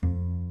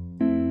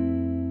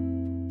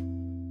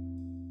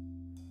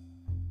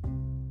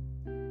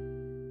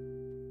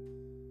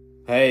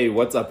Hey,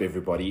 what's up,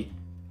 everybody?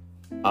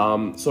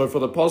 So for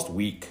the past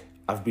week,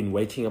 I've been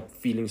waking up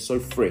feeling so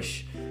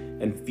fresh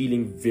and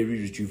feeling very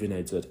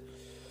rejuvenated.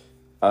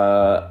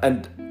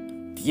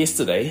 And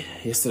yesterday,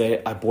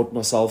 I bought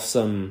myself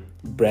some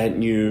brand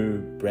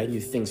new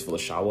things for the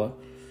shower.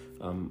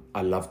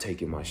 I love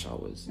taking my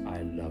showers.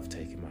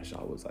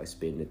 I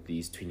spend at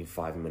least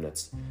 25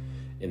 minutes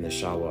in the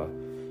shower.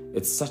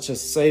 It's such a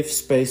safe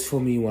space for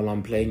me while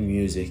I'm playing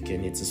music,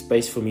 and it's a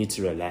space for me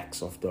to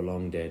relax after a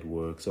long day at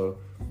work. So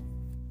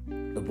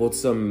I bought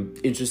some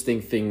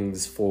interesting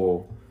things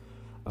for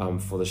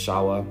the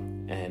shower,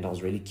 and I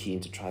was really keen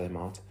to try them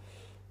out.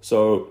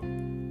 So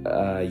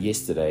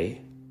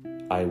yesterday,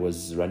 I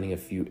was running a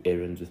few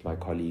errands with my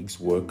colleagues,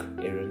 work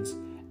errands,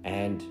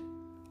 and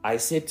I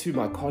said to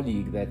my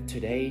colleague that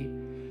today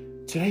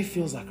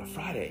feels like a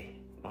Friday,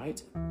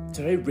 right?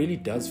 Today really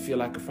does feel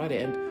like a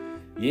Friday. And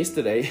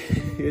yesterday,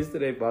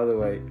 by the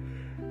way,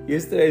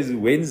 yesterday is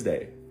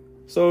Wednesday.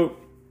 So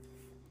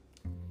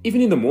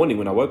even in the morning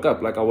when I woke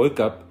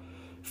up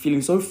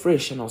feeling so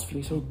fresh, and I was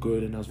feeling so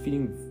good, and I was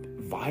feeling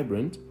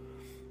vibrant.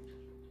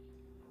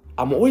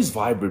 I'm always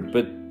vibrant,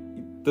 but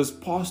this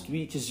past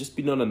week has just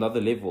been on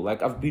another level.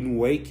 Like, I've been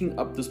waking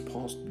up this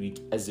past week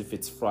as if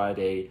it's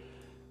Friday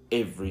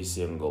every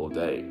single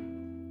day.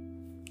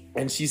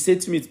 And she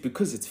said to me, it's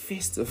because it's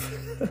festive.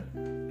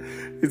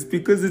 It's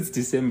because it's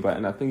December.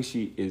 And I think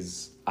she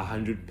is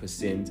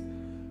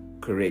 100%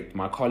 correct.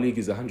 My colleague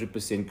is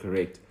 100%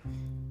 correct.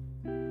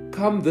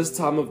 Come this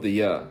time of the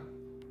year,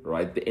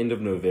 right, the end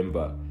of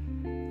November,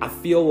 I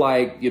feel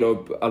like,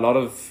 a lot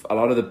of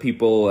the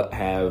people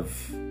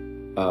have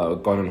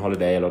gone on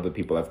holiday. A lot of the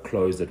people have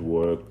closed at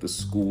work. The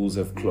schools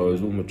have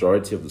closed. Well,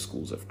 majority of the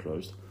schools have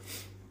closed.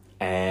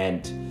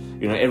 And,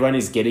 everyone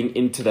is getting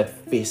into that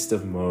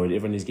festive mode.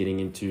 Everyone is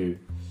getting into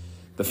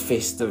the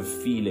festive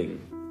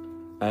feeling.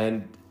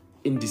 And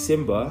in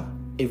December,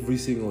 every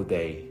single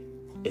day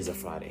is a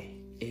Friday.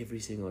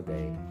 Every single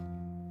day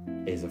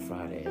is a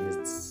Friday. And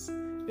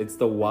it's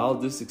the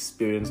wildest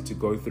experience to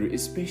go through,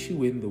 especially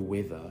when the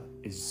weather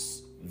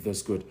is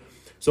this good.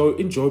 So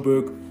in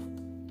Joburg,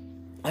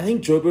 I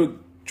think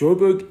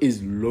Joburg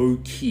is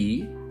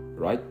low-key,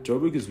 right?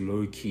 Joburg is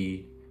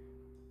low-key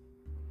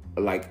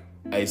like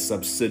a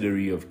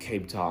subsidiary of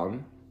Cape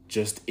Town,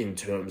 just in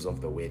terms of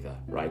the weather,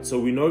 right? So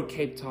we know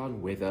Cape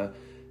Town weather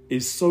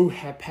is so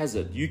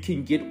haphazard. You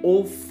can get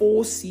all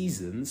 4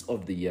 seasons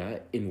of the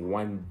year in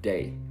one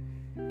day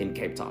in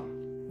Cape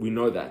Town. We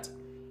know that.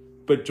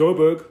 But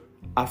Joburg,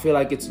 I feel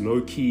like it's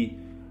low-key,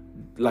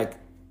 like,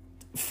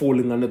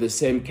 falling under the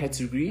same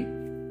category.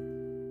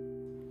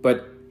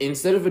 But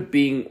instead of it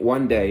being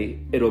one day,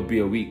 it'll be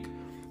a week.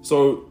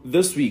 So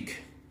this week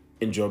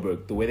in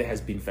Joburg, the weather has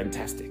been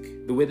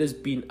fantastic. The weather's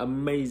been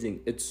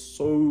amazing. It's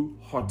so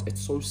hot.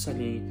 It's so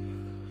sunny.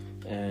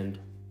 And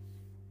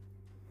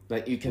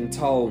like you can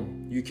tell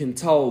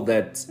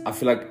that I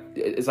feel like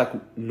it's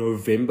like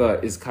November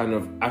is kind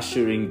of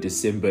ushering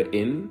December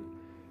in,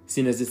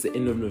 seeing as it's the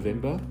end of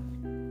November.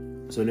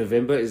 So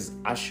November is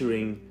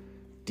ushering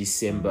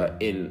December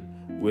in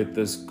with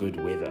this good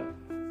weather.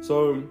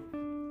 So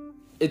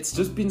it's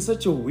just been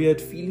such a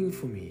weird feeling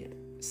for me.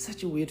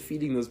 Such a weird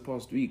feeling this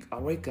past week. I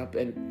wake up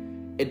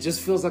and it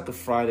just feels like a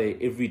Friday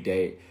every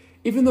day.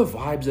 Even the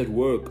vibes at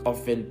work are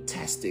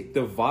fantastic.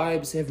 The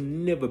vibes have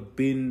never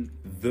been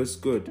this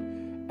good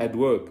at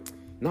work.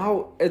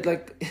 Now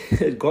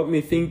it got me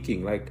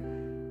thinking, like,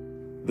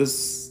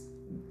 there's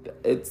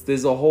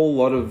a whole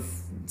lot of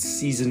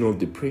seasonal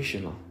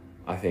depression.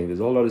 I think there's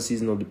a whole lot of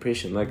seasonal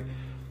depression, like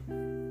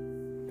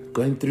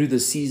going through the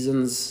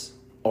seasons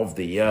of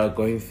the year,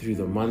 going through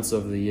the months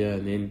of the year,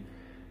 and then,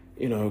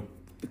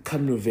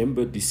 come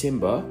November,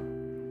 December,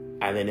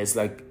 and then it's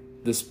like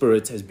the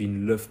spirit has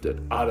been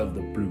lifted out of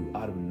the blue,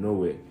 out of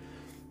nowhere.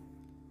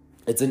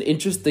 It's an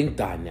interesting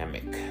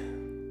dynamic.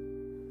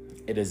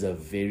 It is a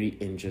very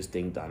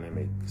interesting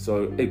dynamic.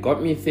 So it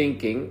got me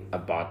thinking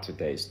about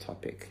today's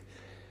topic.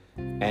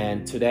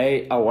 And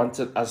today I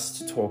wanted us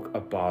to talk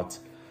about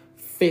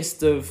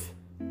festive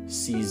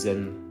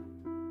season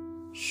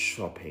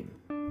shopping.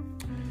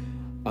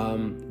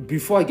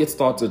 Before I get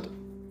started,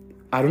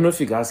 I don't know if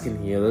you guys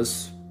can hear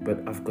this, but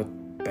I've got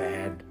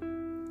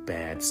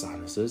bad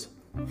sinuses.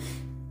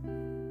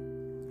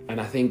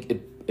 And I think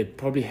it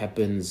probably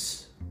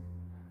happens,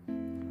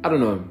 I don't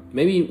know,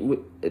 maybe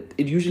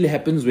it usually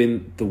happens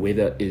when the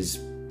weather is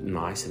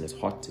nice and it's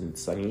hot and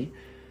it's sunny.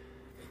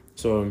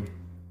 So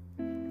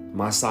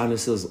my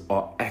sinuses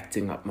are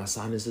acting up. My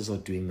sinuses are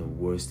doing the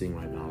worst thing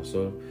right now.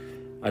 So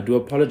I do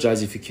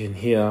apologize if you can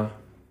hear,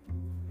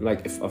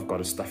 like, if I've got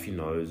a stuffy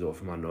nose or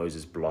if my nose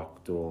is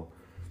blocked, or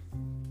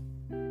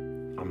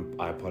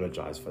I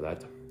apologize for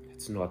that.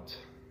 It's not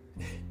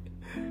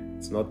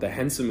the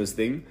handsomest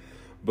thing,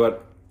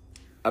 but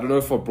I don't know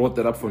if I brought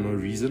that up for no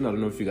reason. I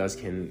don't know if you guys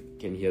can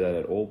hear that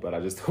at all, but I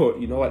just thought,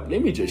 you know what?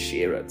 Let me just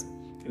share it.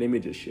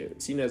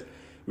 Seeing as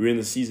we're in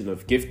the season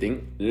of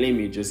gifting, let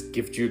me just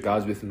gift you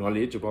guys with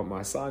knowledge about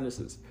my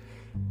sinuses.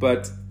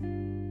 But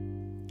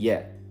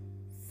yeah,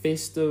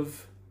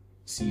 festive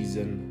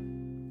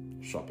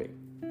season shopping.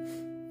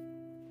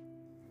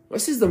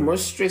 this is the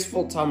most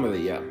stressful time of the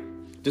year.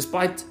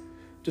 Despite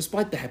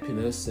the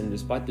happiness and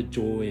despite the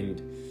joy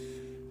and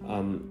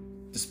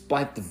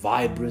despite the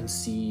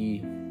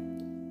vibrancy,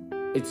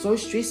 it's so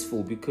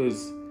stressful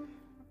because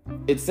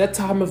it's that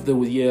time of the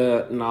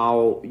year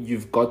now.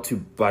 You've got to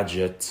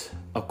budget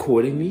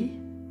accordingly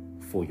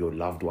for your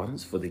loved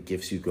ones, for the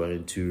gifts you're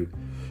going to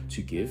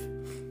give.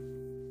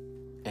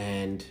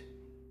 And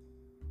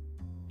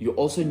you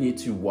also need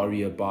to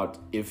worry about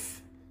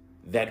if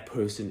that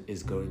person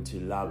is going to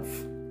love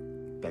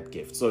that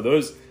gift. So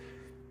those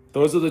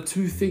are the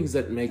two things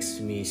that makes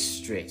me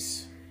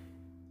stress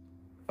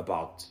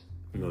about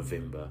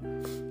November,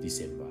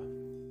 December.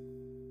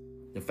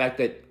 The fact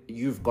that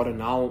you've got to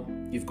now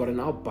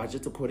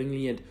budget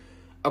accordingly, and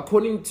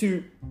according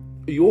to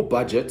your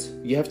budget,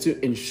 you have to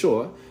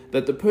ensure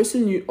that the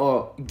person you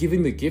are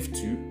giving the gift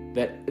to,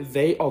 that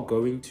they are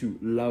going to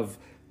love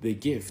the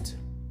gift.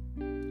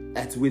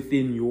 That's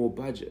within your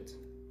budget.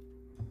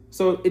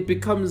 So it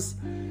becomes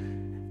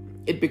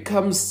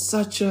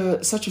such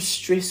a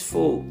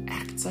stressful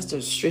act, such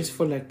a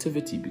stressful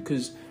activity,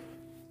 because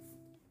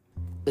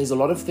there's a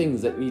lot of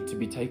things that need to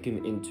be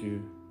taken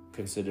into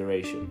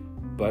consideration.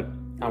 But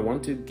I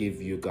want to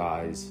give you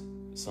guys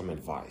some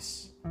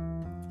advice,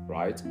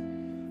 right?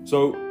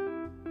 So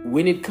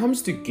when it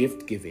comes to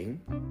gift giving,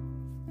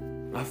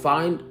 I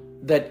find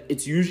that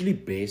it's usually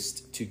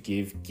best to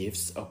give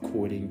gifts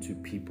according to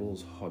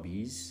people's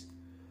hobbies.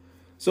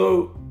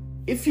 So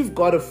if you've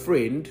got a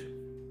friend,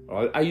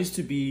 I used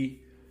to be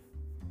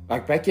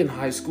like back in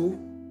high school.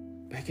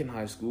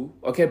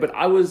 Okay, but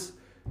I'm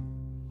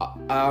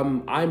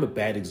a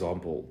bad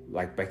example.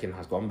 Like back in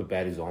high school, I'm a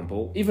bad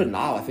example. Even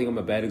now, I think I'm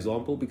a bad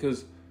example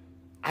because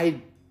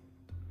I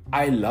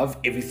love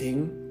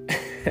everything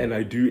and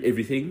I do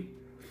everything.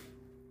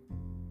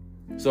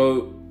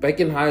 So back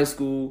in high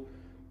school,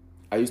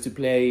 I used to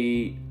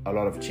play a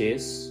lot of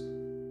chess.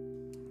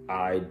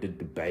 I did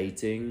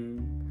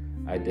debating.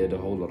 I did a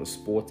whole lot of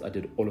sports. I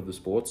did all of the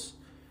sports.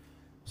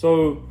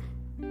 So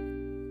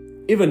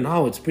even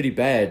now, it's pretty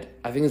bad.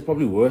 I think it's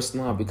probably worse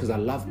now because I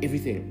love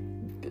everything.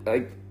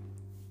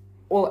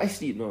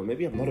 Actually, no,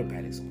 maybe I'm not a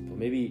bad example.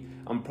 Maybe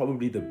I'm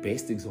probably the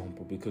best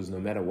example because no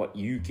matter what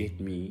you get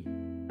me,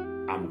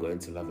 I'm going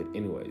to love it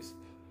anyways.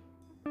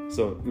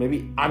 So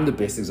maybe I'm the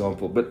best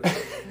example, but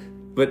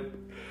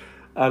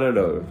I don't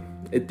know.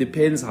 It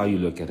depends how you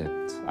look at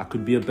it. I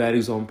could be a bad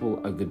example.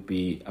 I could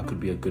be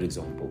a good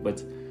example.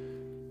 But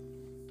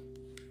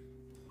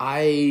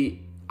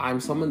I'm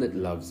someone that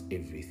loves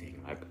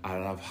everything. Like I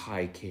love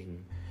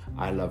hiking.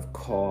 I love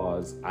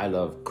cars. I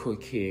love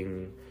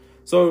cooking.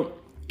 So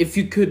if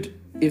you can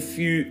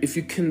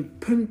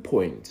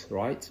pinpoint,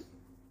 right?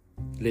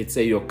 Let's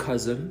say your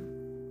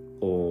cousin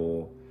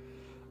or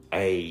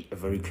a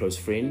very close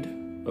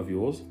friend of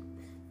yours,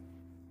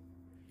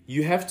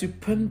 you have to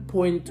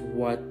pinpoint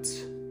what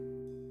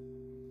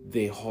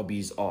their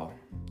hobbies are.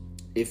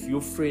 If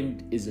your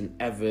friend is an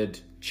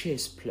avid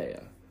chess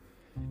player,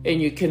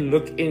 and you can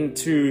look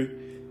into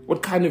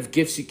what kind of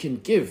gifts you can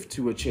give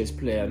to a chess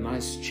player, a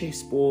nice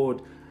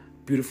chessboard,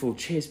 beautiful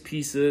chess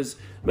pieces.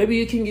 Maybe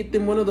you can get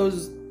them one of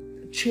those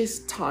chess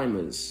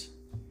timers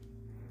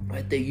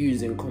that they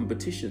use in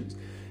competitions.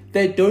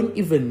 They don't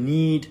even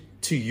need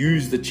to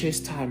use the chess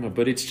timer,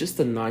 but it's just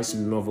a nice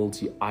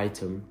novelty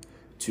item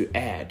to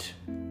add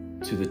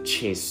to the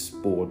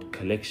chessboard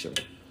collection.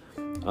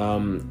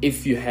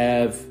 If you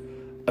have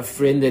a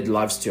friend that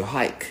loves to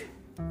hike,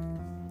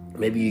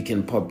 maybe you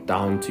can pop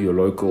down to your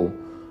local,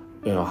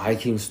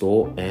 hiking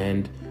store,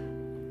 and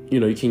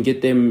you can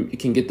get them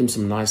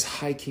some nice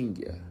hiking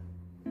gear.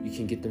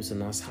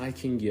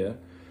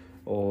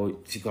 Or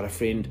if you've got a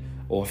friend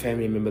or a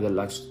family member that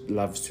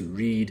loves to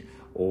read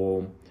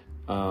or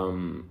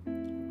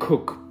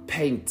cook,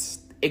 paint,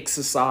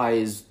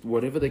 exercise,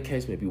 whatever the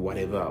case may be,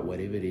 whatever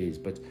it is.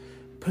 But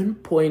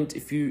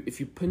if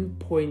you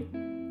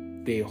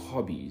pinpoint their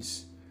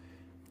hobbies,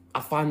 I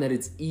find that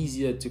it's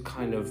easier to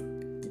kind of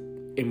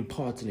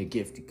impart in a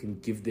gift. You can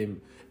give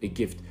them a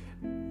gift,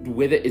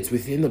 whether it's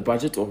within the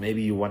budget or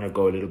maybe you want to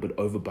go a little bit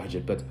over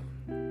budget. But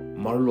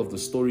moral of the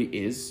story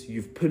is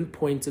you've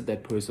pinpointed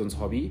that person's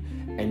hobby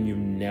and you've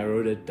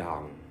narrowed it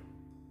down.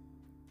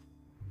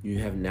 You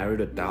have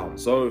narrowed it down.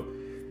 So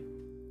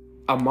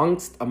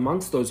amongst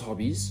those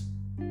hobbies,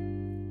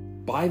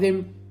 buy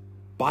them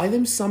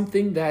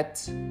something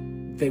that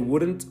they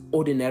wouldn't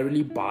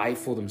ordinarily buy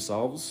for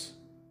themselves,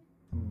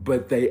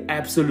 but they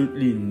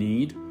absolutely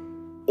need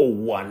or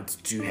want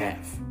to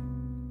have.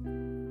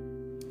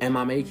 Am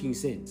I making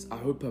sense? I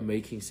hope I'm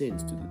making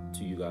sense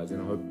to you guys,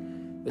 and I hope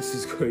this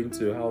is going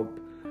to help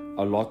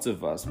a lot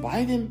of us.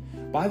 Buy them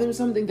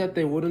something that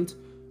they wouldn't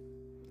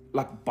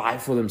buy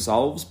for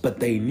themselves, but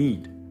they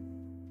need.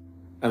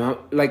 And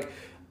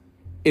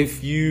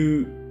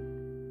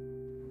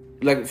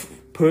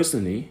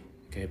personally,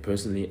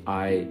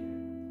 I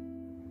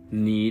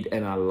need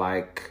and I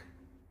like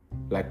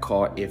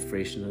car air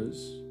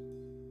fresheners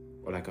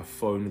or a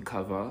phone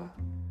cover.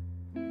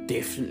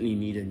 Definitely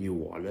need a new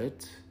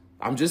wallet.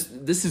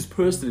 This is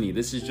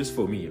just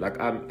for me.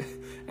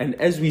 And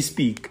as we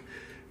speak,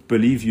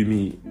 believe you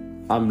me,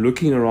 I'm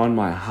looking around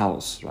my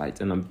house, right?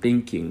 And I'm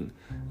thinking,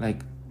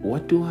 like,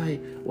 what do I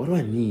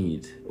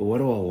need? Or what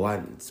do I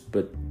want?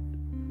 But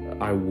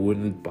I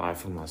wouldn't buy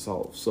for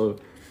myself. So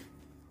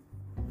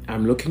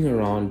I'm looking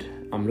around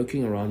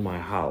my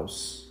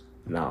house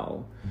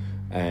now,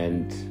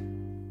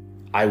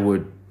 and I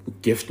would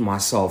gift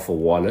myself a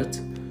wallet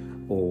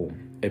or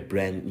a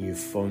brand new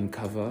phone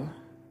cover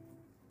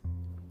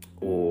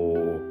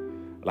or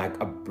like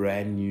a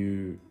brand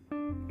new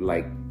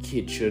like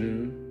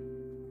kitchenware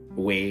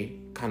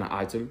kind of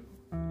item,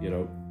 you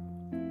know.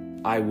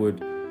 I would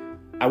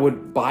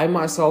buy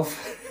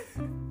myself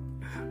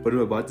what I'm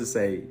about to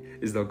say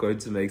is not going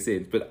to make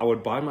sense, but I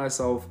would buy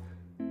myself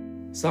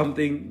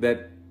something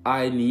that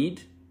I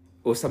need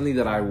or something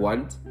that I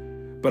want,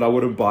 but I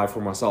wouldn't buy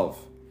for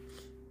myself.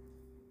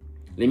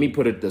 Let me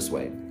put it this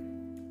way.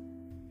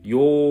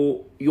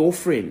 Your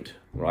friend,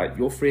 right?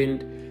 Your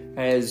friend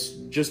has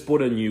just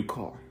bought a new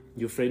car.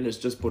 Your friend has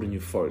just bought a new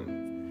phone.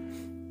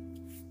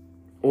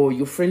 Or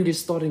your friend is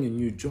starting a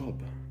new job.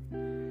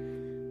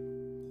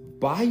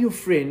 Buy your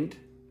friend,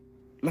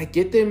 like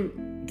get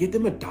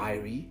them a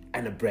diary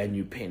and a brand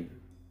new pen.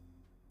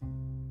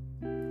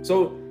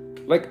 So,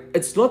 like,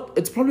 it's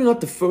probably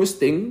not the first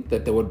thing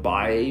that they would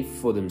buy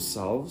for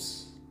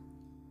themselves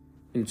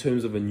in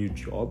terms of a new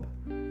job,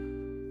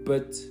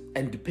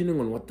 and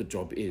depending on what the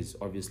job is,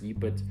 obviously,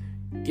 but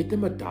get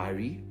them a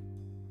diary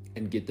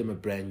and get them a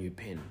brand new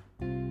pen,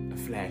 a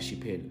flashy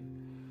pen.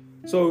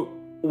 So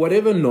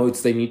whatever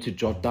notes they need to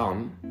jot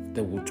down,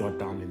 they will jot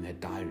down in that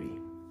diary.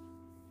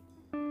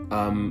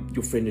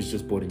 Your friend has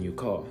just bought a new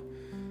car.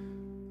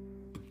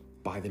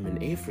 Buy them an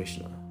air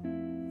freshener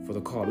for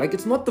the car. Like,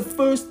 it's not the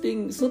first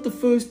thing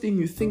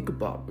you think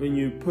about when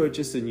you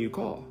purchase a new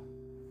car.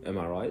 Am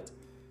I right?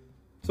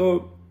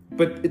 So,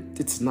 but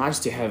it's nice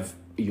to have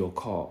your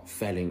car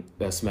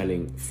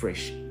smelling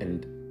fresh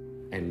and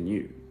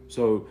new.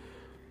 So,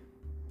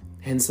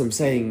 hence I'm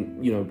saying,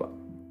 you know,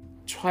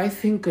 try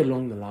think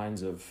along the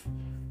lines of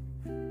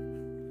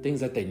things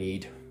that they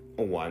need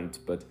or want,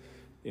 but,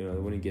 you know,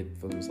 they want to get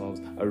for themselves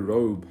a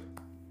robe,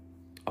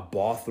 a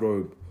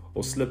bathrobe,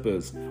 or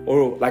slippers,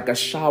 or like a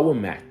shower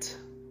mat,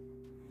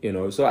 you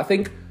know. So I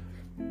think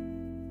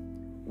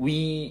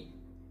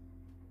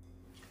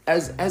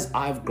as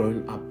I've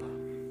grown up,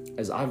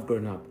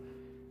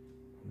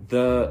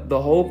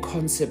 the whole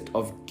concept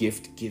of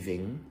gift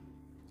giving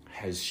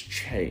has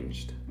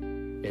changed.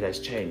 It has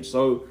changed.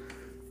 So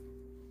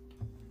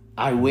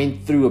I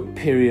went through a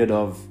period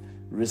of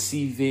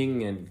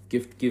receiving and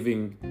gift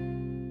giving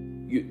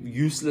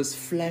useless,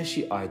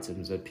 flashy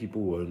items that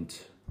people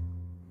won't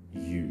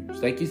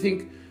use. Like,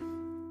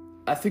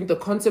 I think the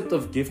concept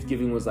of gift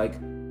giving was like,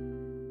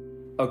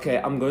 okay,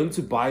 I'm going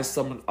to buy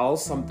someone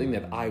else something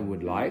that I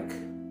would like.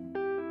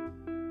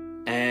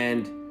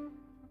 And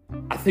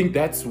I think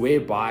that's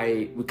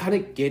whereby we kind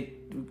of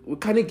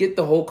get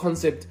the whole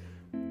concept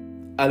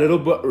a little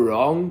bit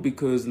wrong,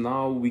 because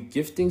now we're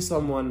gifting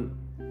someone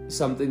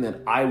something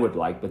that I would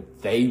like,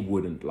 but they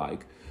wouldn't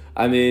like.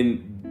 I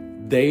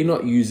mean, they're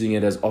not using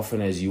it as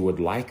often as you would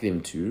like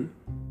them to,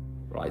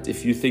 right?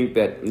 If you think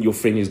that your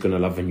friend is going to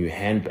love a new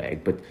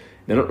handbag, but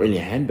they're not really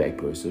a handbag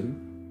person,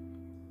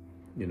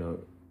 you know,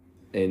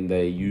 and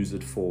they use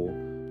it for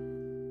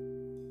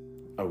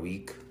a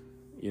week,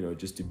 you know,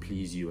 just to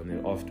please you. And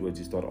then afterwards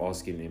you start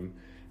asking them,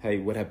 hey,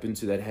 what happened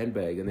to that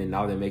handbag? And then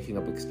now they're making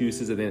up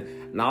excuses, and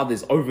then now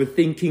there's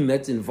overthinking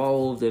that's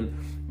involved, and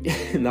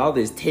now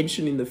there's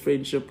tension in the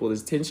friendship, or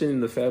there's tension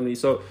in the family.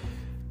 So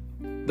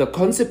the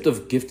concept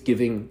of gift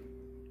giving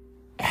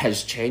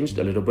has changed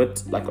a little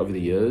bit, like over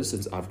the years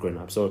since I've grown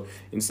up. So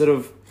instead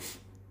of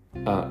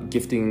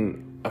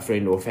gifting a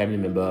friend or family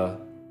member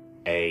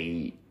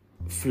a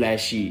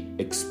flashy,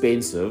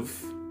 expensive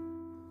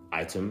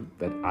item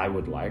that I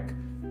would like,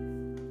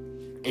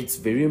 it's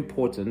very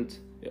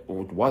important,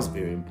 or it was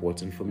very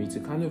important for me to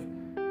kind of,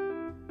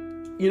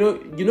 you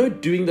know,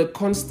 doing the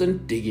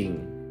constant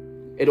digging.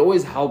 It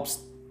always helps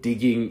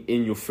digging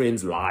in your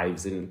friends'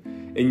 lives and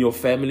in your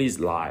family's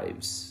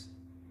lives,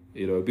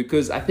 you know,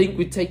 because I think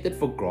we take that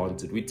for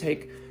granted. We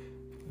take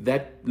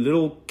that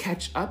little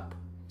catch-up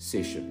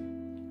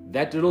session,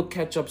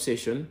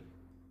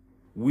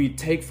 we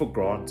take for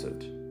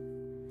granted,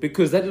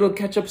 because that little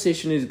catch-up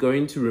session is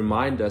going to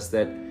remind us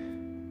that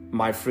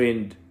my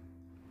friend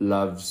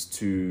loves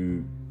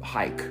to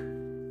hike.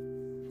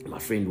 My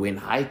friend went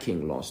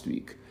hiking last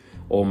week,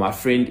 or my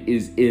friend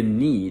is in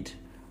need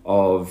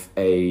of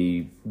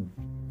a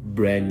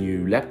brand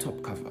new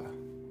laptop cover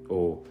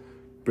or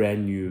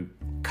brand new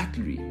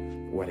cutlery,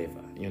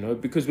 whatever, you know.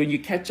 Because when you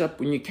catch up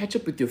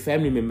with your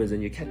family members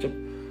and you catch up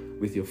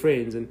with your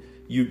friends, and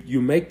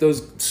you make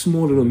those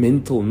small little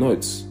mental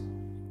notes.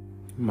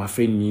 My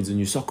friend needs a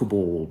new soccer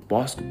ball,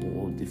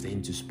 basketball, if they're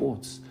into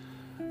sports.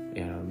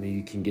 You know, maybe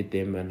you can get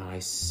them a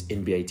nice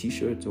NBA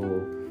t-shirt,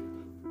 or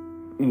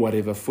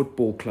whatever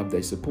football club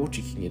they support,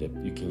 you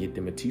can get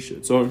them a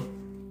t-shirt. So,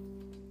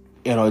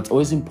 you know, it's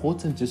always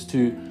important just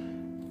to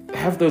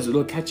have those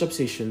little catch-up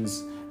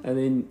sessions, and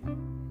then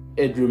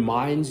it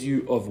reminds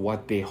you of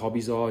what their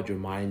hobbies are. It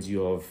reminds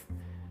you of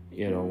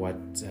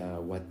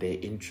what their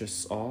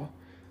interests are.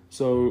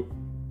 So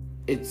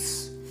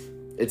it's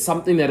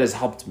something that has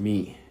helped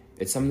me.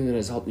 It's something that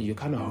has helped me. You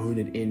kind of hone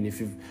it in.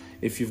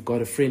 If you've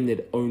got a friend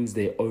that owns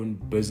their own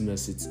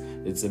business,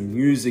 it's a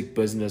music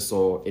business,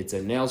 or it's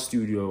a nail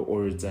studio,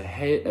 or it's a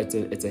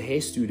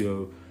hair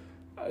studio.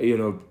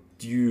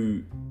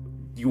 Do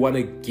you want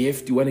to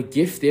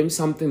gift them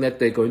something that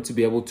they're going to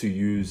be able to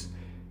use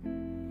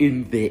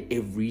in their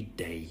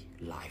everyday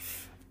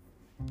life.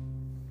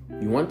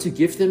 You want to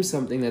gift them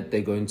something that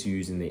they're going to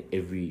use in their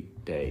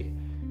everyday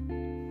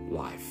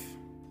life.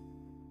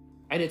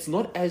 And it's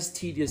not as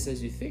tedious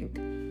as you think.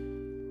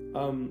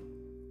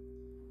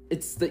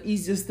 It's the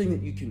easiest thing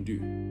that you can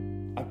do.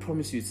 I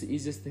promise you, it's the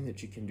easiest thing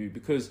that you can do,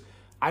 because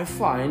I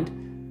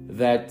find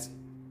that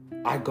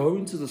I go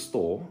into the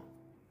store,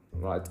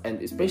 right?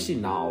 And especially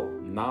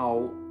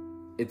now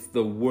it's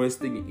the worst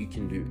thing that you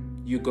can do.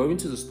 You go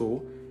into the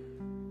store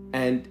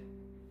and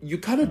you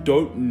kind of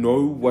don't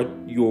know what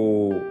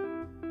your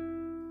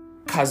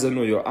cousin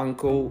or your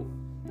uncle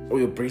or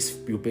your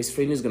best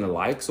friend is gonna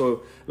like.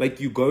 So like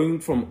you're going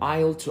from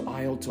aisle to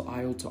aisle to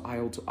aisle to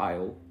aisle to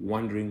aisle,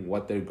 wondering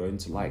what they're going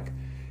to like.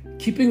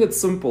 Keeping it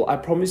simple, I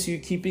promise you,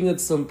 keeping it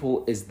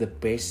simple is the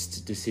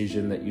best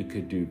decision that you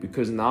could do,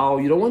 because now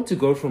you don't want to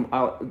go from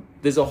out.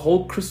 There's a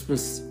whole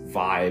Christmas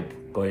vibe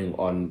going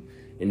on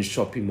in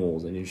shopping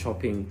malls and in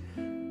shopping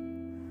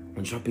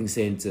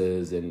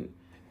centers and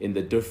in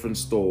the different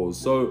stores.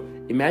 So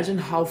imagine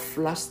how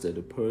flustered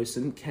a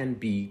person can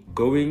be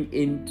going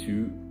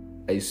into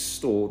a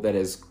store that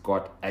has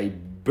got a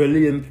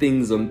billion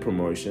things on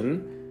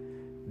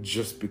promotion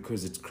just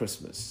because it's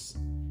Christmas.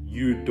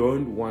 You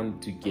don't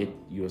want to get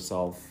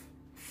yourself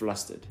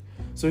flustered.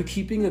 So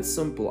keeping it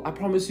simple, I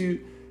promise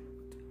you,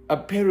 a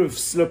pair of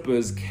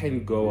slippers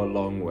can go a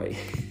long way.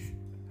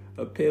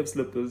 A pair of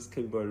slippers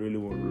can go a really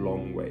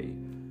long way.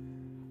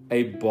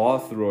 A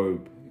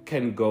bathrobe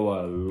can go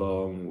a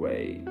long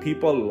way.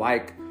 People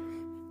like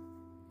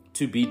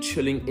to be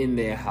chilling in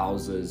their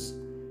houses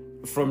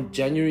from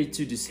January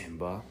to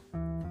December.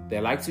 They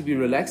like to be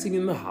relaxing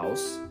in the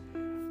house,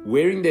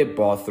 wearing their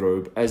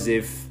bathrobe as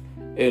if,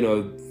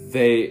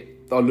 they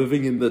are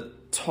living in the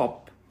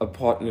top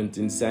apartment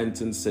in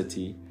Sandton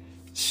City,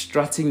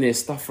 strutting their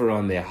stuff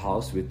around their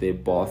house with their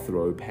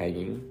bathrobe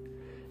hanging.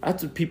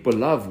 That's what people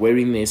love,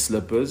 wearing their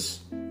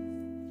slippers.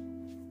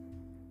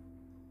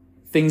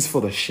 Things for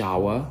the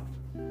shower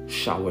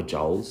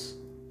gels,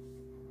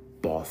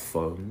 bath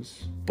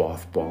foams,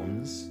 bath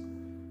bombs.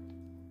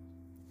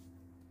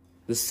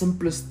 The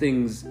simplest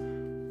things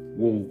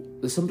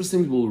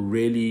will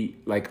really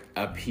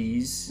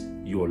appease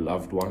your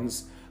loved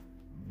ones,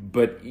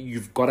 but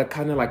you've got to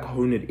kind of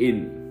hone it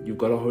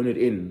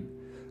in.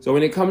 So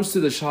when it comes to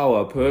the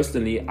shower,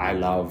 personally, I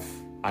love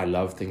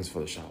things for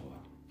the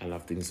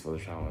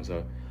shower.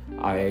 So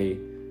I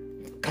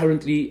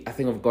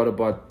think I've got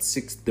about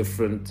 6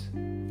 different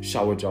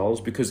shower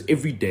gels, because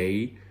every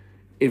day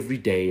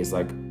is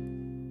like,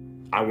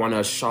 I want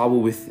to shower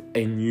with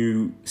a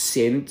new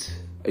scent,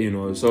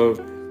 so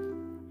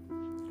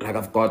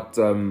I've got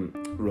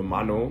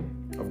Romano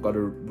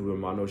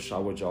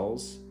shower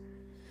gels,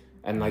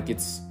 and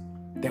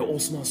they all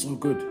smell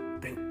so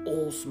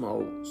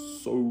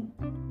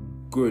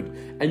good.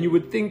 And you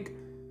would think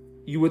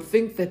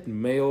that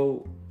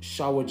male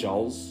shower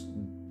gels,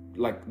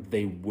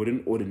 they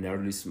wouldn't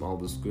ordinarily smell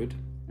this good,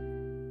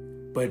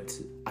 but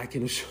I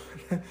can assure,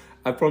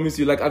 I promise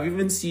you, I've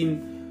even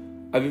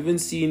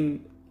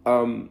seen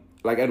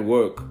at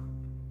work,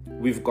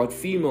 we've got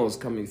females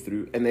coming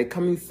through, and they're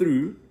coming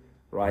through,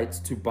 right,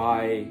 to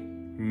buy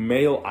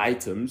male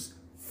items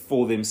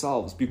for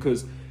themselves,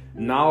 because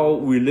now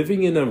we're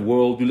living in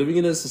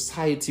a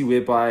society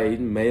whereby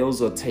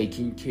males are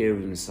taking care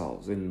of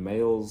themselves, and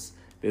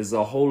there's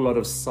a whole lot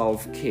of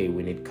self-care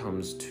when it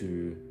comes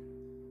to,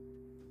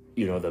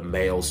 the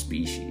male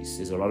species.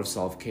 There's a lot of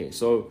self-care.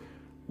 So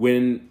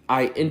when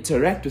I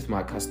interact with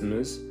my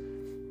customers,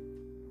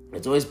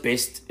 it's always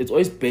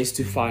best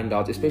to find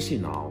out, especially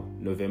now,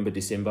 November,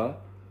 December,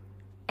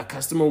 a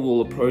customer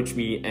will approach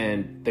me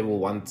and they will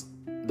want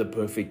the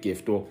perfect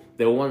gift, or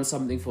they will want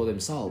something for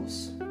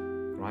themselves,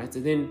 right?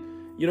 And then,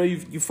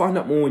 you find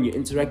out more when you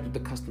interact with the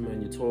customer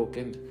and you talk,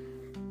 and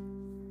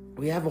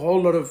we have a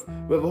whole lot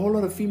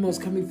of females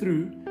coming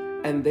through,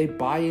 and they're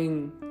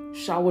buying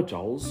shower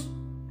gels,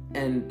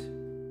 and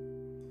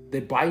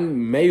they're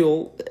buying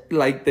male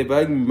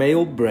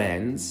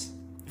brands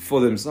for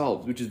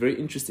themselves, which is very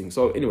interesting.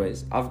 So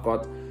anyways, I've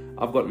got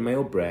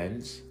male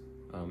brands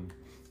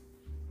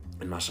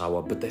in my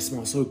shower, but they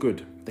smell so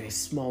good.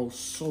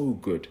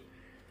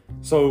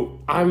 So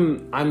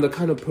I'm the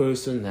kind of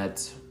person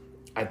that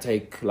I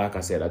take my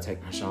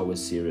showers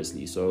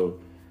seriously. So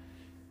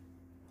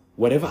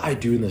whatever I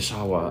do in the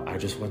shower, I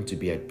just want to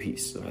be at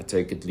peace. So I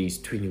take at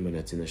least 20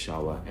 minutes in the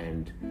shower,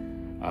 and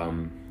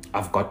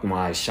I've got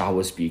my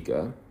shower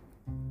speaker.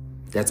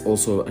 That's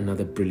also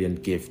another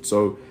brilliant gift.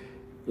 So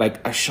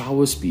a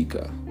shower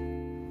speaker,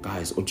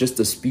 guys, or just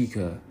a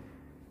speaker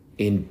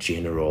in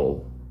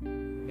general,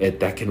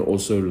 that can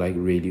also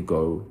really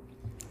go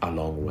a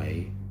long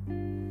way.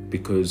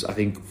 because I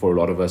think for a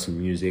lot of us,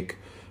 music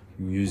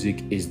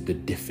is the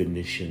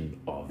definition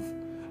of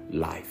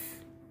life.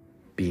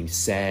 Being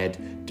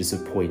sad,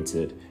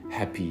 disappointed,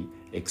 happy,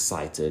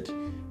 excited.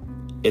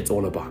 It's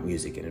all about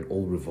music, and it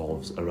all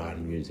revolves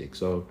around music.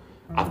 So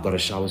I've got a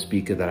shower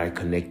speaker that I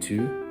connect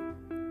to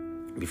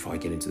before I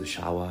get into the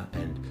shower,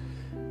 and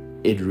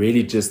it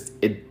really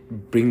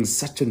it brings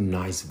such a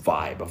nice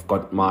vibe. I've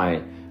got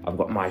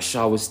my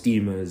shower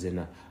steamers,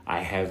 and I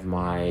have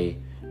my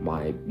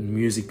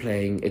music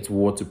playing. It's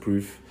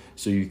waterproof,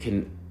 so you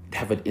can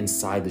have it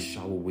inside the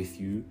shower with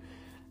you,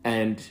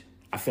 and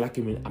I feel like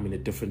I'm in a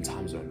different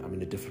time zone. I'm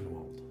in a different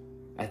world.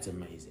 That's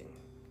amazing.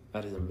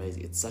 That is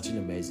amazing. It's such an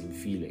amazing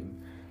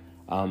feeling.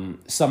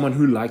 Someone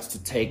who likes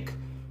to take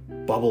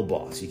bubble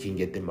baths, you can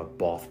get them a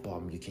bath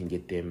bomb. You can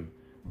get them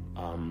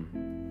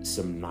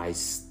some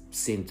nice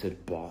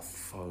scented bath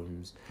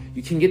foams.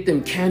 You can get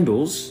them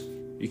candles.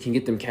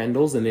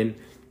 And then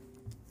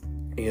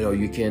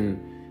you can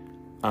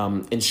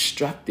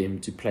instruct them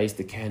to place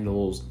the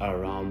candles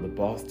around the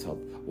bathtub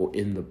or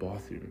in the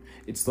bathroom.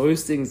 It's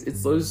those things.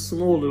 It's those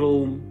small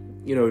little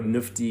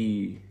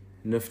nifty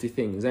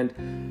things. And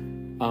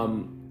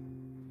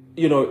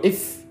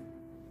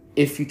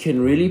if you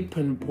can really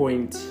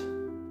pinpoint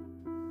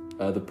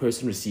the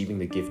person receiving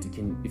the gift,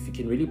 if you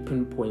can really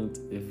pinpoint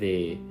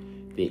their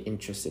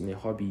interests and their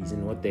hobbies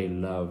and what they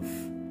love,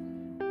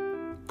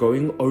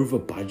 going over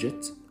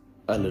budget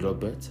a little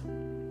bit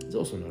is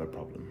also not a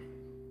problem.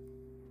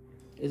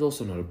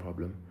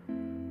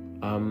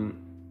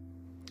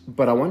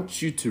 But I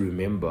want you to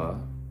remember,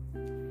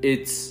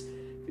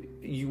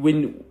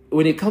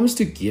 when it comes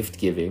to gift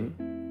giving,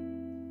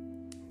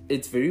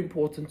 it's very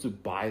important to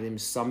buy them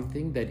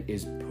something that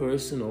is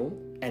personal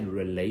and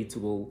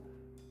relatable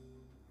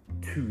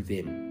to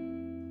them.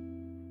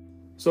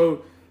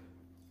 So,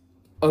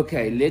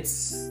 okay, let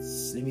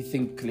me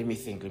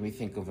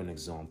think of an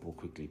example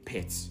quickly.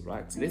 Pets,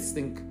 right? Let's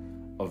think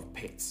of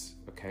pets,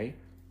 okay?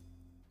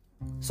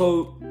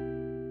 So,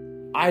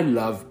 I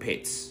love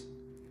pets,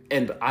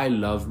 and I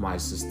love my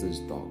sister's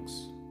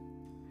dogs.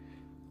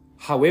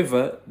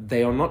 However,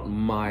 they are not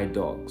my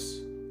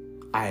dogs.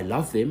 I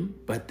love them,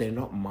 but they're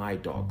not my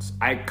dogs.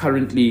 I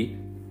currently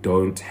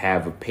don't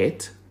have a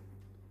pet,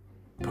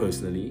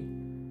 personally.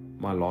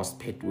 My last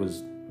pet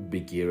was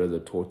Bagheera the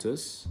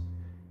tortoise,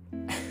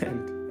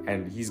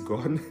 and he's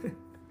gone.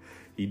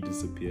 He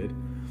disappeared.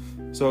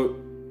 So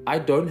I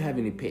don't have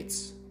any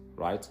pets,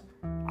 right?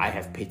 I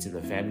have pets in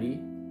the family.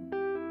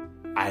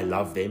 I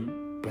love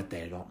them, but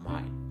they're not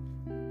mine.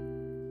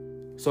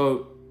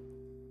 So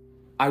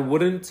I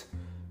wouldn't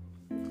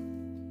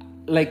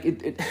like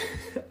it.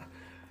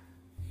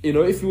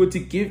 If you were to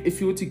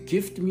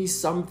gift me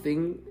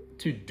something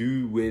to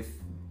do with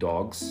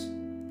dogs,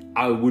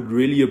 I would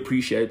really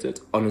appreciate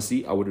it.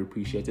 Honestly, I would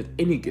appreciate it.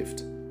 Any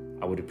gift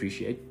I would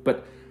appreciate,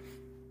 but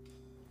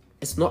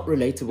it's not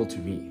relatable to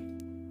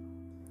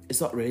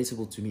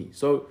me.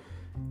 So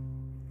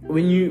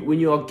when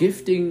you are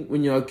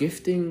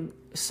gifting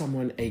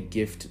someone a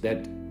gift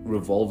that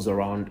revolves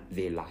around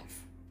their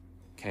life,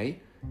 okay,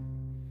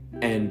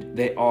 and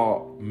they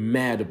are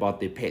mad about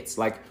their pets,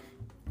 like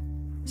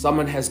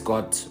someone has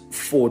got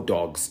 4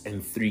 dogs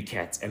and 3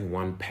 cats and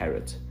 1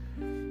 parrot,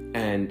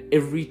 and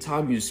every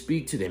time you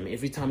speak to them,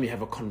 every time you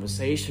have a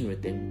conversation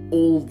with them,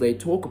 all they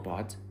talk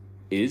about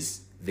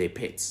is their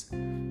pets.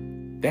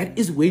 That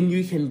is when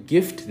you can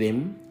gift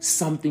them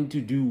something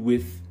to do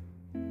with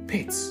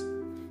pets.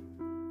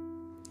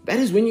 That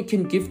is when you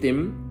can give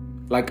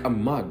them like a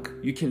mug.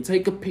 You can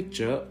take a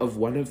picture of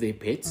one of their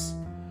pets,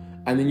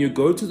 and then you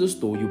go to the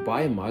store, you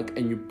buy a mug,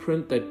 and you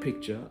print that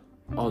picture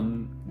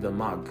on the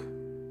mug.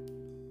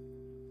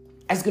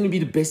 That's going to be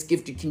the best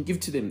gift you can give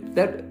to them.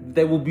 That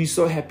they will be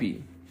so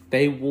happy.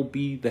 They will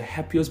be the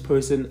happiest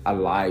person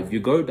alive. You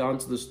go down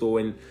to the store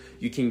and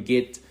you can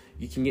get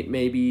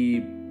maybe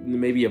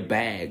a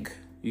bag.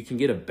 You can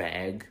get a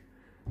bag,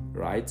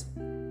 right?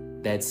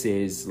 That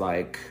says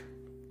like,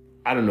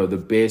 I don't know, the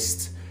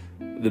best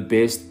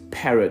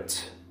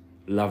parrot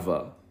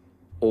lover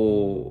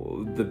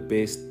or the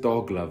best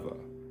dog lover.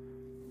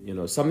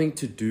 Something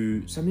to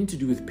do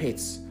with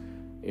pets.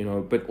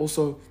 But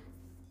also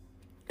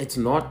it's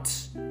not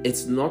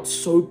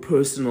so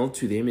personal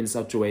to them in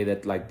such a way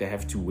that like they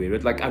have to wear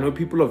it. Like I know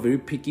people are very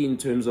picky in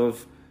terms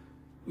of,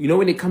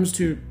 when it comes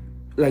to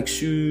like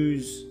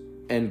shoes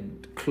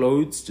and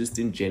clothes just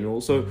in general.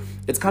 So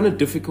it's kind of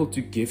difficult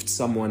to gift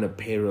someone a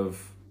pair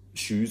of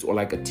shoes or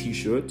like a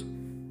t-shirt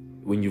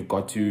when you've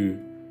got to,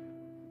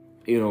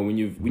 when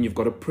you've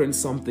got to print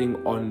something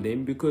on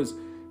them, because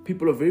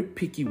people are very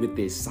picky with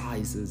their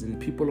sizes and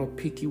people are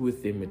picky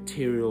with their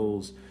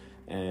materials.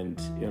 And,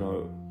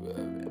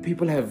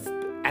 people have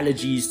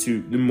allergies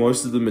to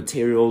most of the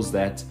materials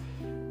that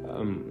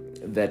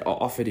are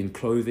offered in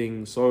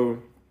clothing. So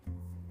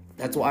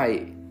that's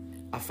why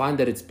I find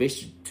that it's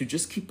best to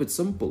just keep it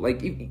simple.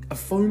 Like a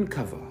phone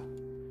cover.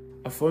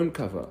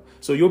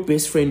 So your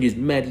best friend is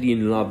madly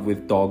in love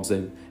with dogs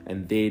and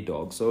their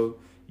dog. So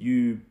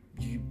you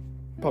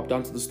pop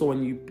down to the store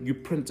and you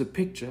print a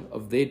picture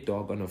of their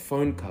dog on a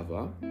phone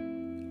cover.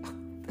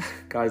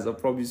 Guys, I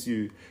promise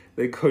you,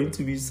 they're going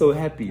to be so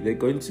happy. They're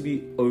going to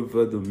be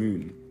over the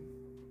moon.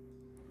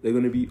 They're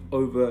going to be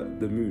over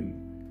the moon.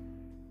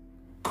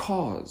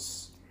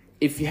 Cars.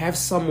 If you have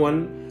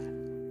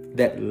someone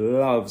that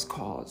loves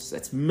cars,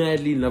 that's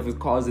madly in love with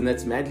cars, and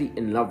that's madly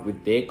in love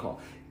with their car,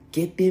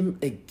 get them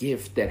a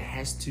gift that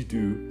has to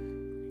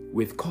do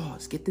with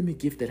cars. Get them a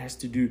gift that has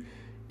to do...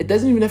 It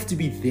doesn't even have to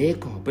be their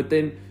car, but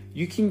then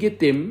you can get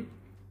them...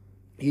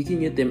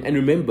 And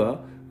remember,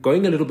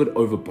 going a little bit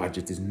over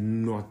budget is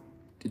not...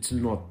 It's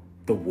not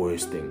the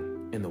worst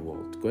thing in the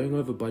world. Going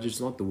over budget is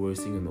not the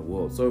worst thing in the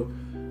world. So,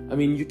 I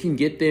mean, you can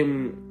get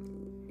them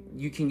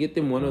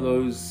one of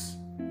those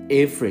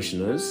air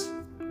fresheners,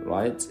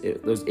 right?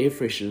 Those air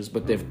fresheners,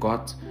 but they've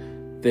got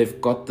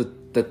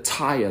the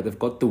tire, they've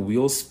got the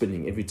wheel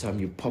spinning every time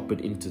you pop it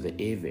into the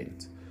air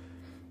vent.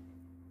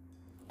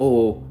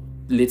 Or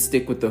let's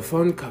stick with the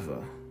phone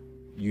cover.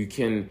 You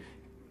can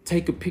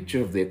take a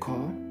picture of their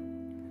car,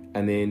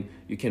 and then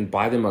you can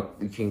buy them a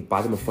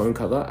phone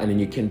cover, and then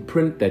you can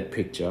print that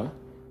picture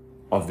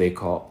of their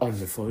car on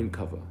the phone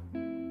cover.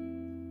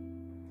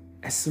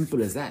 As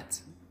simple as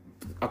that.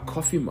 A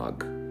coffee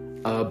mug,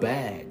 a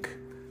bag,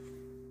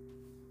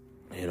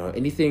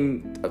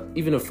 anything,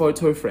 even a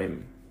photo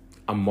frame,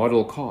 a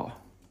model car.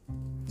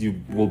 You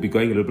will be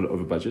going a little bit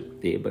over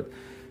budget there, but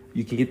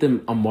you can get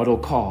them a model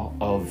car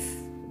of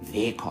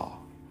their car,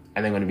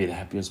 and they're going to be the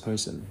happiest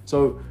person.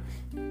 So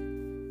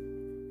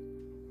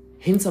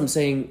hence I'm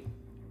saying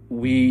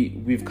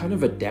we've kind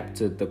of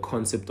adapted the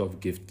concept of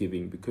gift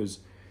giving, because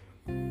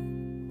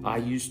I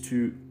used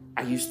to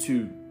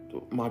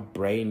my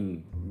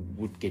brain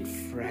would get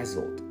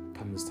frazzled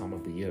come this time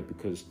of the year,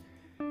 because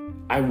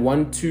I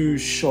want to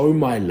show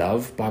my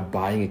love by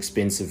buying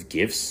expensive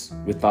gifts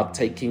without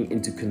taking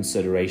into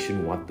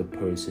consideration what the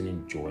person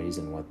enjoys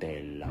and what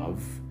they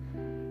love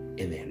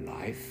in their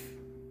life.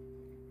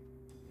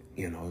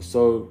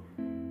 So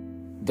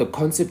the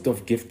concept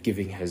of gift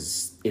giving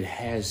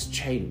has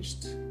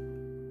changed.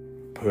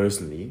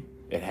 Personally,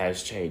 it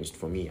has changed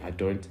for me. I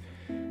don't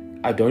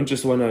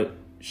just want to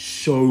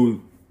show,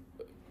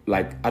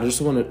 I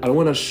don't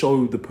want to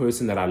show the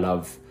person that I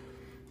love.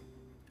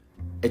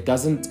 It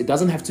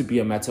doesn't have to be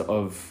a matter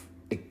of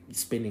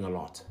spending a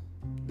lot.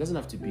 It doesn't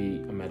have to be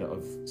a matter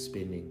of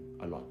spending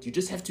a lot. You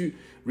just have to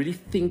really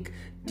think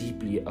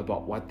deeply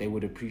about what they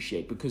would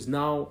appreciate, because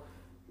now,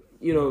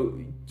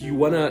 you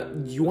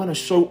wanna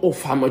show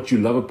off how much you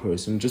love a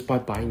person just by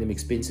buying them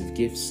expensive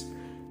gifts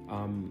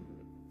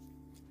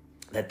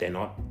that they're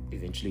not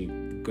eventually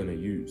gonna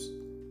use.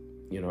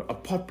 A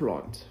pot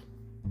plant.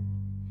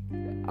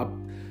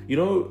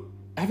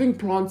 Having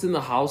plants in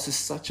the house is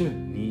such a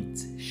neat,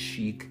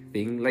 chic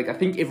thing. I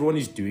think everyone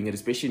is doing it,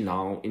 especially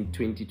now in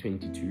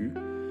 2022.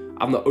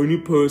 I'm the only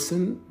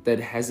person that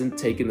hasn't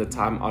taken the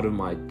time out of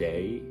my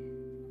day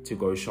to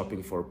go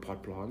shopping for a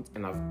pot plant,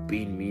 and I've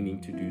been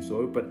meaning to do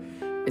so, but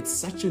it's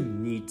such a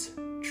neat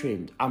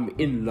trend. I'm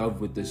in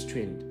love with this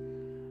trend.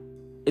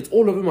 It's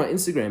all over my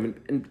Instagram,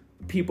 and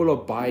people are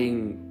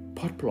buying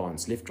pot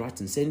plants left, right,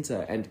 and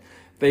center, and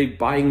they're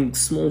buying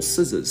small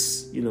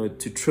scissors,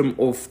 to trim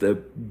off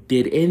the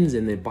dead ends,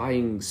 and they're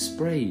buying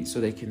spray so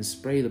they can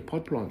spray the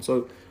pot plant.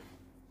 So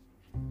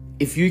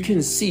if you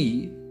can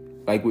see,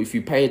 if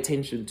you pay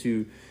attention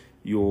to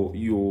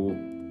your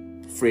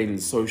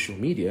friends' social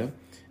media,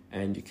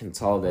 and you can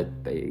tell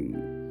that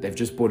they've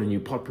just bought a new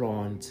pot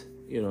plant,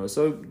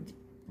 so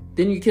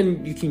then you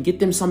can get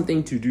them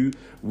something to do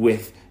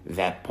with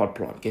that pot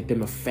plant. Get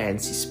them a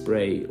fancy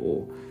spray,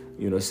 or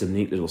some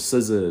neat little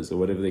scissors, or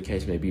whatever the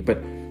case may be.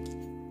 But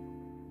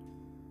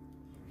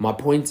my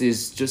point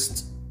is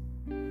just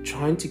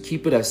trying to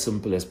keep it as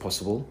simple as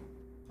possible,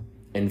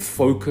 and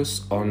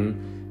focus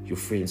on your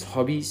friends'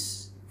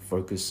 hobbies,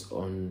 focus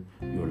on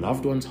your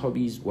loved ones'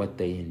 hobbies, what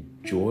they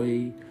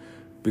enjoy,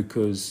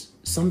 because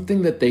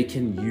something that they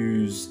can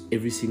use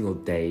every single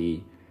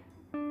day,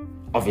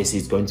 obviously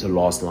it's going to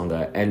last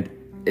longer, and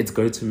it's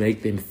going to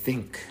make them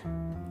think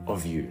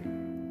of you.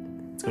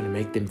 It's going to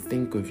make them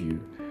think of you.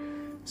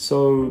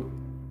 So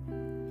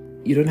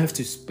you don't have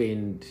to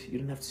spend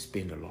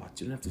a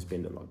lot.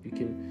 You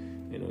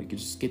can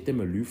just get them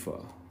a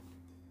loofah.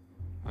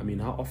 I mean,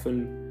 how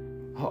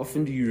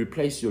often do you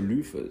replace your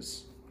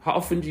loofahs? How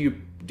often do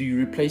you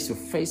replace your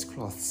face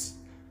cloths?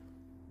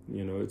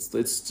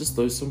 It's just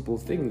those simple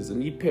things. A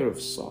neat pair of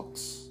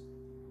socks.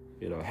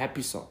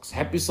 Happy socks.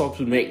 Happy socks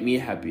would make me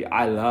happy.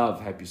 I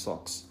love happy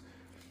socks.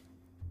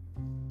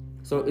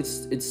 So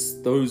it's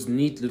those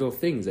neat little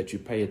things that you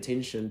pay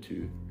attention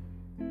to.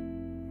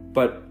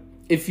 But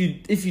if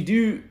you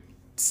do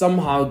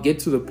somehow get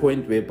to the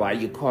point whereby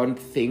you can't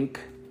think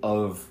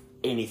of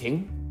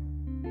anything,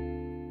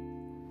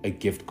 a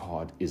gift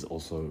card is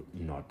also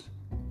not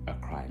a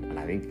crime. And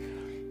I think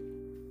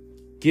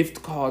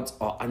gift cards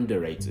are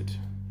underrated.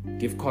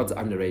 Gift cards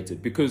are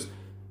underrated because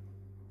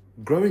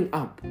growing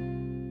up,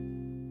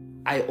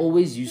 I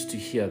always used to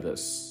hear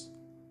this.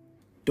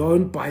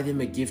 Don't buy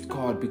them a gift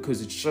card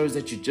because it shows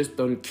that you just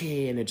don't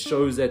care, and it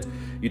shows that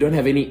you don't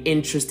have any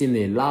interest in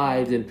their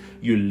lives, and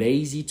you're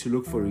lazy to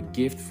look for a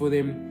gift for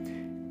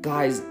them.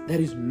 Guys, that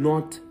is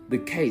not the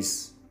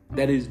case.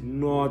 That is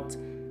not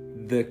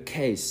the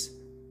case.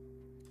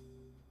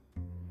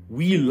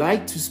 We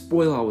like to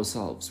spoil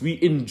ourselves.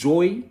 We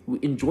enjoy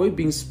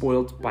being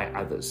spoiled by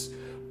others,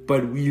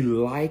 but we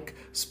like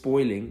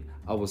spoiling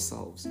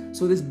ourselves.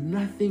 So there's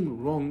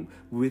nothing wrong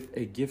with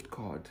a gift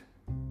card.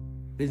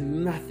 There's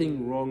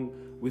nothing wrong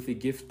with a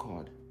gift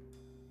card.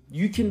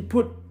 You can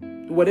put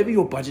whatever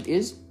your budget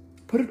is,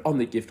 put it on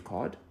the gift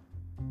card.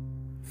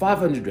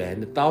 500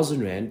 Rand,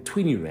 1,000 Rand,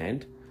 20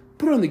 Rand.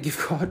 Put it on the gift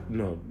card.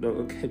 No,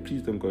 okay,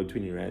 please don't go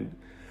 20 Rand.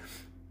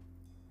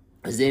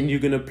 And then you're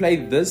going to play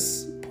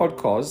this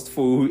podcast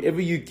for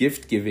whoever you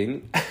gift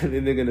giving. And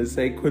then they're going to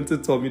say, Quinta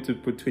told me to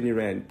put 20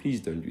 Rand.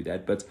 Please don't do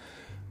that. But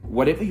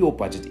whatever your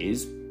budget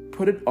is,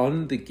 put it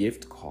on the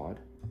gift card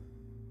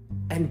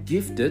and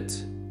gift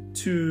it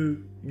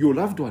to your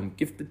loved one.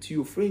 Gift it to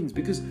your friends.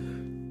 Because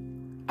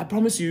I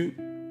promise you,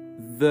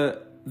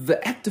 the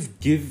act of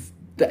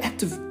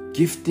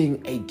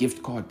gifting a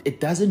gift card,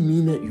 it doesn't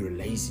mean that you're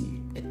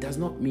lazy. It does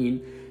not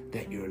mean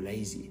that you're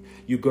lazy.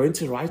 You're going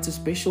to write a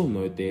special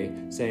note there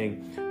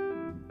saying,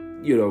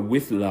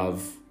 with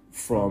love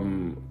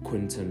from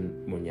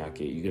Quinton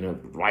Monyake. You're going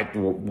to write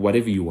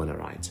whatever you want to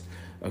write,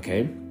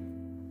 okay?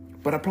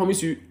 But I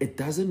promise you, it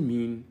doesn't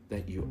mean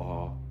that you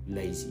are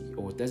lazy,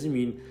 or it doesn't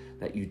mean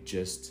that you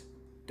just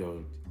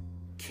don't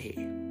care.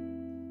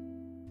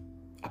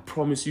 I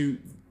promise you,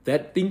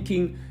 that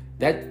thinking,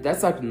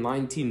 that's like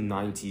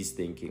 1990s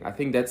thinking. I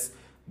think that's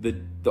the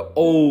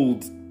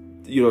old,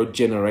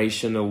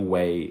 generational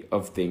way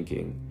of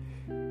thinking.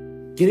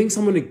 Getting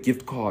someone a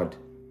gift card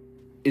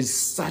is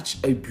such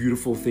a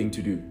beautiful thing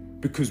to do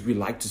because we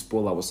like to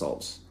spoil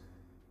ourselves.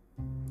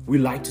 We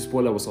like to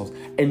spoil ourselves.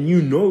 And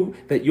you know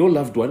that your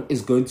loved one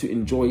is going to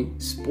enjoy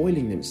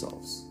spoiling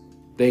themselves.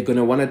 They're going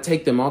to want to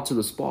take them out to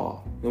the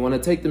spa. They want to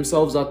take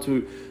themselves out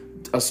to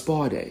a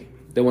spa day.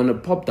 They want to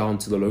pop down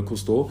to the local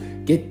store,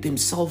 get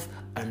themselves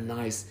a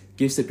nice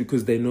gift set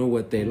because they know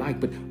what they like.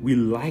 But we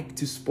like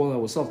to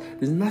spoil ourselves.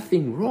 There's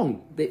nothing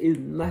wrong. There is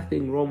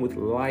nothing wrong with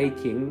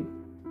liking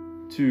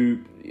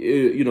to,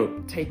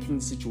 taking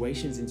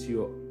situations into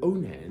your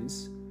own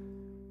hands,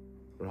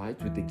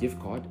 right, with the gift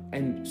card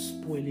and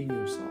spoiling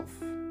yourself.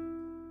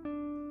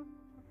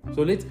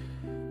 So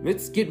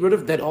let's get rid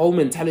of that whole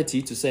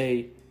mentality to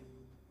say,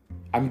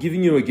 I'm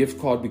giving you a gift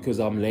card because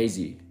I'm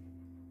lazy.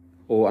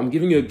 Or I'm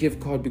giving you a gift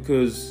card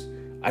because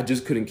I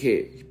just couldn't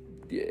care.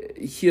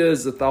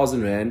 Here's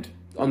 1,000 Rand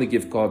on the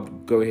gift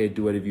card. Go ahead,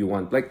 do whatever you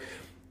want. Like,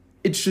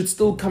 it should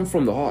still come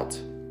from the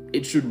heart.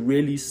 It should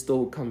really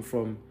still come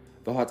from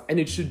the heart. And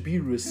it should be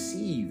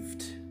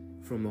received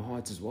from the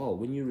heart as well.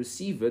 When you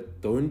receive it,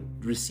 don't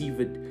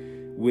receive it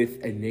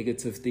with a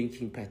negative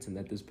thinking pattern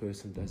that this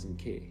person doesn't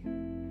care.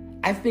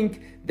 I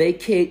think they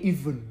care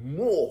even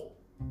more.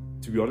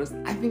 To be honest,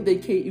 I think they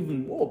care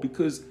even more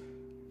because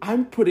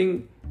I'm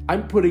putting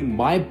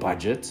my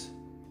budget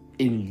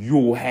in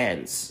your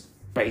hands,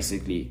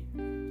 basically.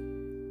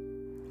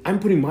 I'm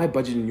putting my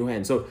budget in your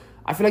hands. So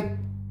I feel like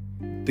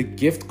the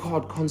gift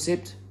card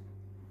concept,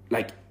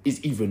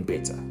 is even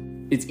better.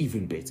 It's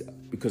even better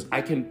because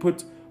I can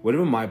put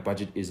whatever my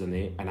budget is on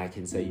there and I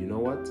can say, you know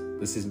what?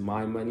 This is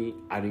my money.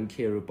 I don't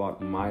care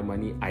about my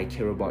money. I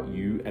care about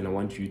you and I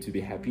want you to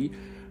be happy.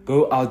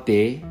 Go out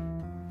there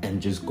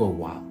and just go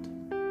wild.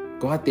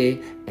 Go out there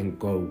and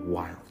go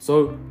wild.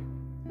 So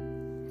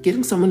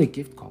getting someone a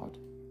gift card,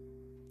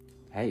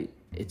 hey,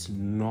 it's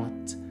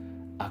not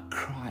a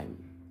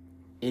crime.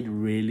 It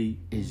really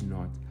is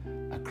not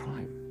a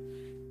crime.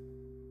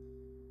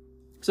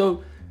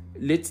 So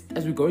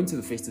as we go into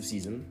the festive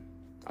season,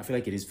 I feel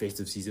like it is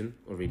festive season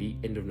already,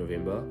 end of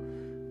November.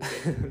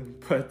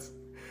 But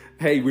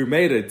hey, we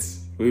made it.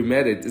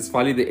 It's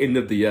finally the end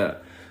of the year.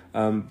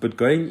 But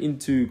going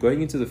into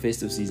the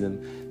festive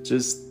season,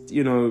 just,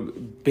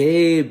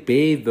 bear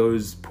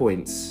those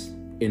points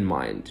in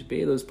mind.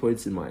 Bear those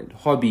points in mind.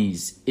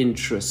 Hobbies,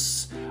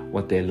 interests,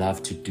 what they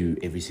love to do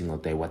every single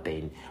day, what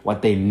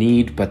they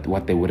need, but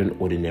what they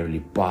wouldn't ordinarily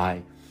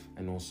buy.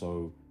 And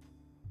also,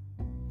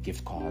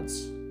 gift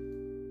cards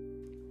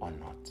are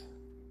not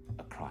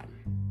a crime.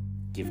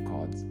 Gift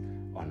cards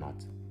are not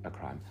a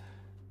crime.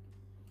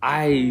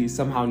 I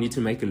somehow need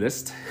to make a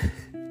list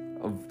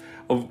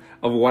of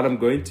what I'm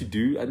going to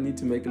do. I need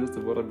to make a list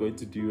of what I'm going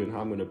to do and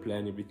how I'm going to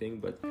plan everything.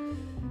 But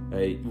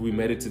we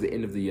made it to the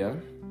end of the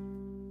year.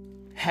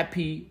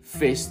 Happy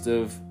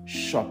festive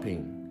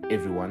shopping,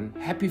 everyone.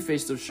 Happy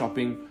festive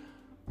shopping.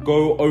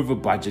 Go over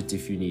budget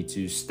if you need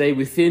to. Stay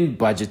within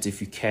budget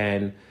if you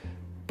can.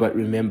 But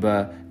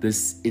remember,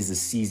 this is a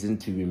season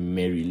to be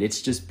merry.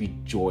 Let's just be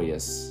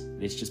joyous.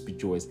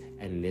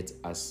 And let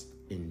us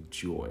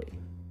enjoy.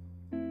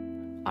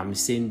 I'm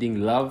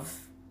sending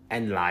love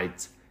and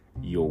light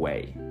your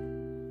way.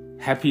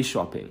 Happy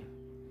shopping.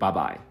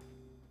 Bye-bye.